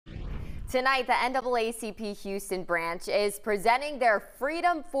Tonight, the NAACP Houston branch is presenting their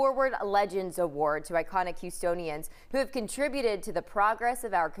Freedom Forward Legends Award to iconic Houstonians who have contributed to the progress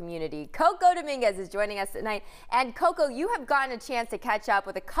of our community. Coco Dominguez is joining us tonight. And Coco, you have gotten a chance to catch up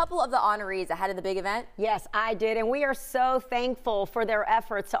with a couple of the honorees ahead of the big event. Yes, I did. And we are so thankful for their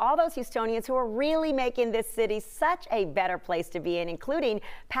efforts to all those Houstonians who are really making this city such a better place to be in, including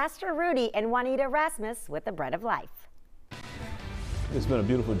Pastor Rudy and Juanita Rasmus with the Bread of Life. It's been a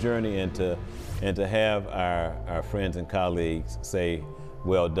beautiful journey, and to have our friends and colleagues say,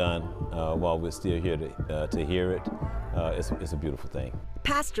 well done, while we're still here to hear it, it's a beautiful thing.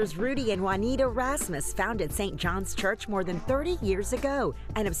 Pastors Rudy and Juanita Rasmus founded St. John's Church more than 30 years ago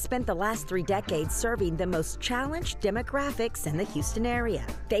and have spent the last 3 decades serving the most challenged demographics in the Houston area.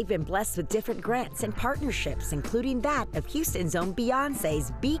 They've been blessed with different grants and partnerships, including that of Houston's own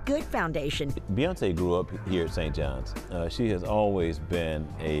Beyonce's Be Good Foundation. Beyonce grew up here at St. John's. She has always been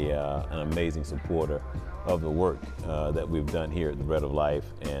an amazing supporter of the work that we've done here at the Bread of Life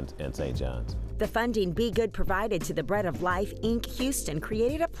and St. John's. The funding Be Good provided to the Bread of Life, Inc. Houston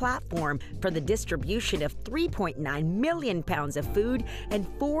created a platform for the distribution of 3.9 million pounds of food and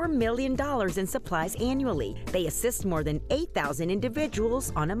 $4 million in supplies annually. They assist more than 8,000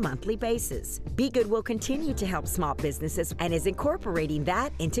 individuals on a monthly basis. Be Good will continue to help small businesses and is incorporating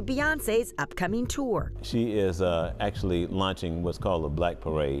that into Beyonce's upcoming tour. She is actually launching what's called a Black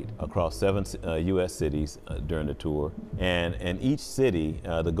Parade across 7 U.S. cities during the tour. And each city,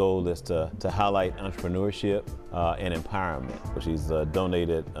 the goal is to highlight entrepreneurship and empowerment. She's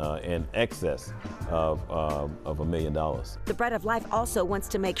donated in excess of $1 million. The Bread of Life also wants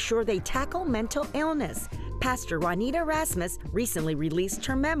to make sure they tackle mental illness. Pastor Juanita Rasmus recently released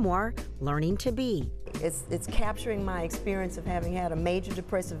her memoir, Learning to Be. It's capturing my experience of having had a major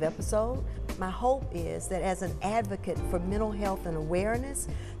depressive episode. My hope is that as an advocate for mental health and awareness,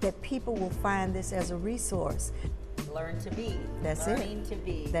 that people will find this as a resource. Learn to be. That's Learning to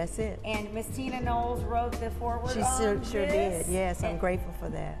be. That's it. And Miss Tina Knowles wrote the foreword. She sure did. Yes, I'm grateful for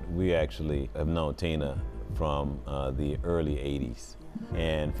that. We actually have known Tina from the early 80s.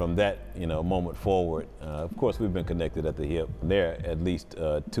 And from that moment forward, of course, we've been connected at the hip. There are at least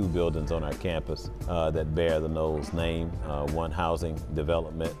 2 buildings on our campus that bear the Knowles name, one housing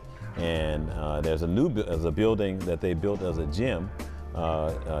development, and there's a building that they built as a gym.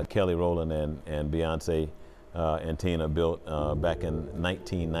 Kelly Rowland and Beyonce and Tina built back in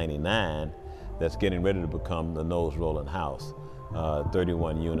 1999 that's getting ready to become the Knowles Rowland House.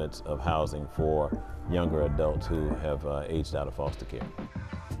 31 units of housing for younger adults who have aged out of foster care.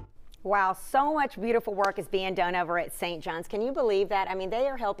 Wow, so much beautiful work is being done over at St. John's. Can you believe that? I mean, they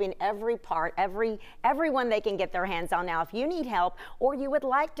are helping every part, everyone they can get their hands on. Now, if you need help or you would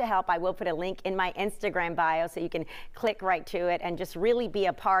like to help, I will put a link in my Instagram bio so you can click right to it and just really be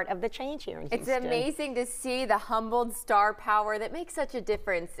a part of the change here in Houston. It's amazing to see the humbled star power that makes such a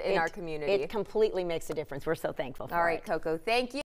difference in our community. It completely makes a difference. We're so thankful for it. All right, Coco, thank you.